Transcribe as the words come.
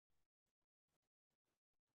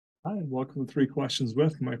Hi, and welcome to Three Questions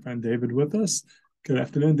with my friend David with us. Good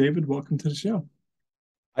afternoon, David. Welcome to the show.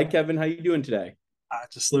 Hi, Kevin. How you doing today?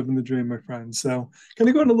 Just living the dream, my friend. So, going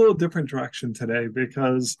to go in a little different direction today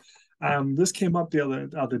because this came up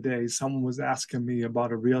the other day. Someone was asking me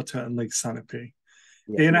about a realtor in Lake Sunapee,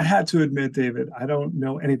 Yeah. and I had to admit, David, I don't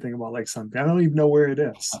know anything about Lake Sunapee. I don't even know where it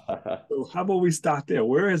is. So, how about we start there?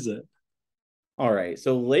 Where is it? All right.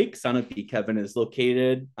 So Lake Sunapee, Kevin, is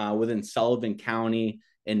located within Sullivan County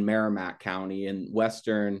and Merrimack County in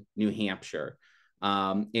western New Hampshire.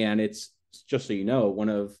 And it's just so you know, one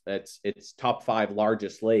of its top five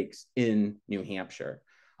largest lakes in New Hampshire.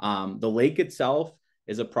 The lake itself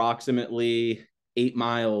is approximately 8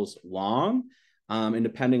 miles long. And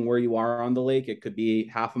depending where you are on the lake, it could be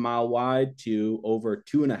half a mile wide to over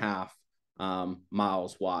 2.5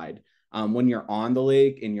 miles wide. When you're on the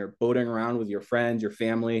lake and you're boating around with your friends, your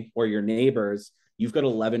family, or your neighbors, you've got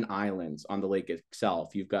 11 islands on the lake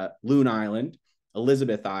itself. You've got Loon Island,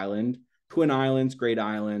 Elizabeth Island, Twin Islands, Great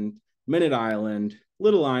Island, Minute Island,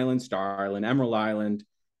 Little Island, Star Island, Emerald Island,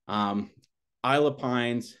 um, Isle of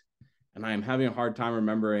Pines, and I am having a hard time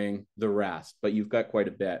remembering the rest, but you've got quite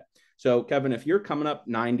a bit. So, Kevin, if you're coming up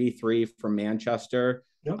 93 from Manchester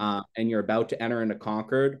Yep. and you're about to enter into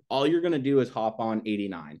Concord, all you're going to do is hop on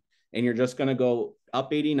 89 and you're just going to go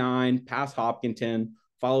up 89 past Hopkinton,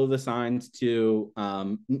 follow the signs to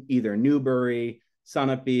either Newbury,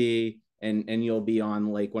 Sunapee, and you'll be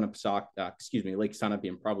on Lake Winnipesaukee, Lake Sunapee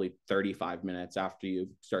in probably 35 minutes after you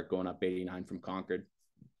start going up 89 from Concord.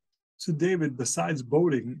 So, David, besides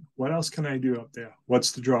boating, what else can I do up there?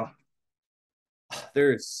 What's the draw?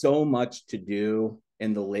 There is so much to do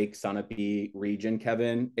in the Lake Sunapee region,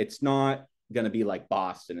 Kevin. It's not going to be like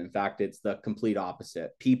Boston. In fact, it's the complete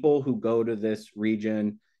opposite. People who go to this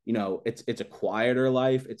region, it's a quieter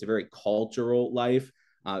life. It's a very cultural life,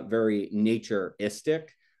 very natureistic.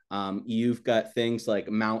 You've got things like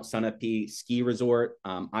Mount Sunapee Ski Resort.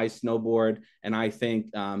 I snowboard, and I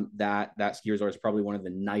think that ski resort is probably one of the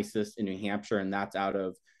nicest in New Hampshire, and that's out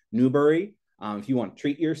of Newbury. If you want to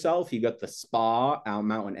treat yourself, you got the spa out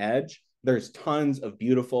Mountain Edge. There's tons of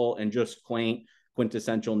beautiful and just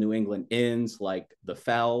quintessential New England inns like the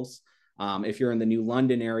Fells. If you're in the New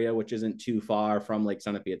London area, which isn't too far from Lake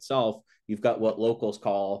Sunapee itself, you've got what locals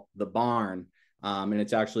call the Barn. And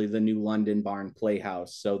it's actually the New London Barn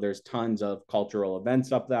Playhouse. So there's tons of cultural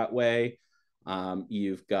events up that way.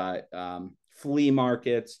 You've got flea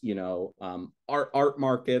markets, art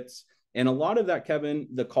markets. And a lot of that, Kevin,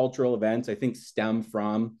 the cultural events, I think, stem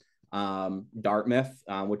from Dartmouth,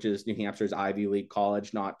 which is New Hampshire's Ivy League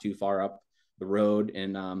college, not too far up the road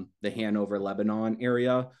in the Hanover, Lebanon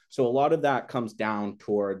area. So a lot of that comes down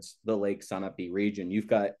towards the Lake Sunapee region. You've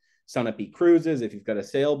got Sunapee cruises. If you've got a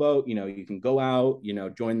sailboat, you can go out,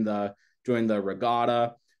 join the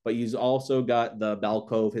regatta. But you've also got the Bell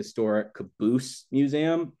Cove Historic Caboose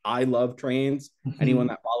Museum. I love trains. Anyone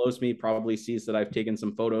that follows me probably sees that I've taken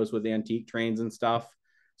some photos with antique trains and stuff.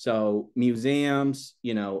 So museums,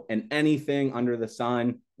 and anything under the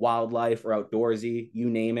sun, wildlife or outdoorsy, you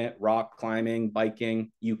name it, rock climbing,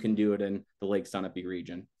 biking, you can do it in the Lake Sunapee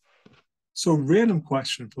region. So, random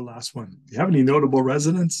question for the last one. Do you have any notable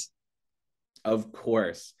residents? Of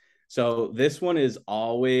course. So this one is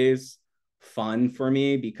always fun for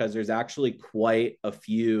me because there's actually quite a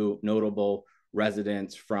few notable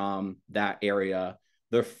residents from that area.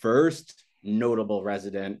 The first notable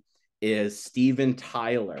resident is Steven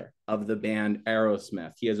Tyler of the band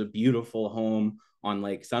Aerosmith. He has a beautiful home on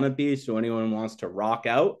Lake Sunapee. So anyone wants to rock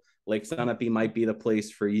out, Lake Sunapee might be the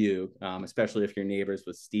place for you, especially if you're neighbors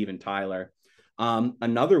with Steven Tyler.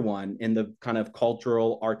 Another one in the kind of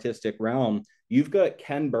cultural artistic realm, you've got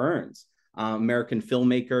Ken Burns, American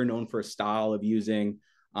filmmaker known for a style of using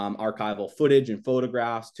archival footage and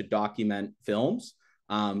photographs to document films.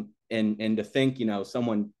 And to think,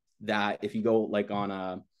 someone that if you go like on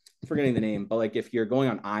a, I'm forgetting the name, but like if you're going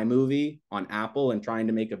on iMovie on Apple and trying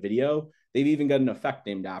to make a video, they've even got an effect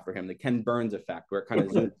named after him, the Ken Burns effect, where it kind of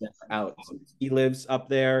zooms out. He lives up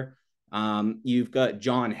there. You've got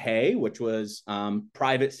John Hay, which was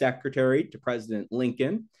private secretary to President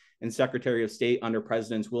Lincoln and Secretary of State under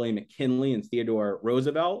Presidents William McKinley and Theodore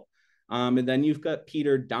Roosevelt. And then you've got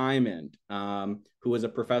Peter Diamond, who was a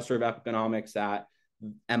professor of economics at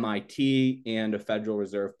MIT and a Federal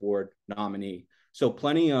Reserve Board nominee. So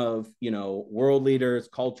plenty of, world leaders,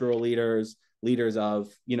 cultural leaders, leaders of,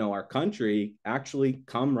 our country actually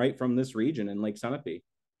come right from this region in Lake Sunapee.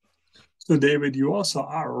 So, David, you also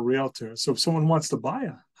are a realtor. So, if someone wants to buy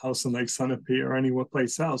a house in Lake Sunapee or any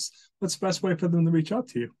place else, what's the best way for them to reach out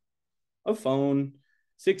to you? A phone,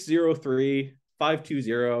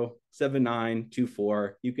 603-520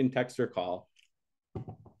 7924. You can text or call.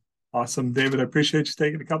 Awesome, David. I appreciate you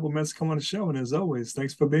taking a couple of minutes to come on the show. And as always,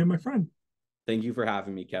 thanks for being my friend. Thank you for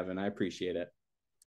having me, Kevin. I appreciate it.